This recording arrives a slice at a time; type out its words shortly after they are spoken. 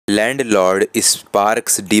Landlord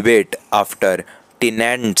sparks debate after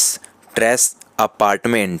tenants trash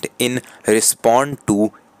apartment in response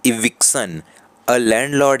to eviction. A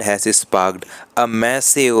landlord has sparked a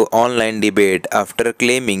massive online debate after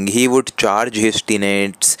claiming he would charge his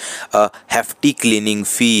tenants a hefty cleaning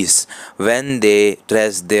fees when they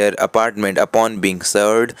trash their apartment upon being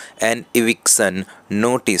served an eviction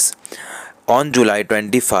notice. On July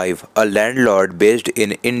 25, a landlord based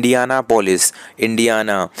in Indianapolis,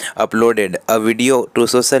 Indiana, uploaded a video to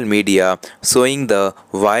social media showing the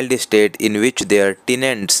wild state in which their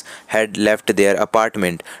tenants had left their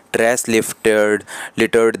apartment. Trash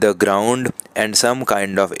littered the ground, and some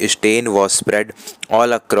kind of stain was spread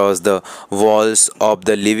all across the walls of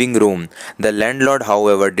the living room. The landlord,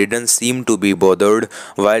 however, didn't seem to be bothered.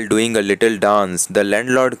 While doing a little dance, the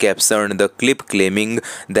landlord captioned the clip claiming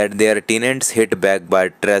that their tenants hit back by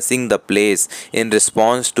trashing the place in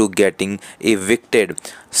response to getting evicted.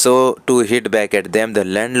 So, to hit back at them, the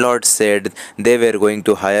landlord said they were going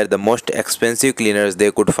to hire the most expensive cleaners they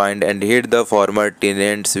could find and hit the former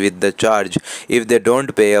tenants with the charge. If they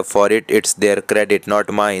don't pay up for it, it's their credit, not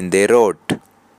mine, they wrote.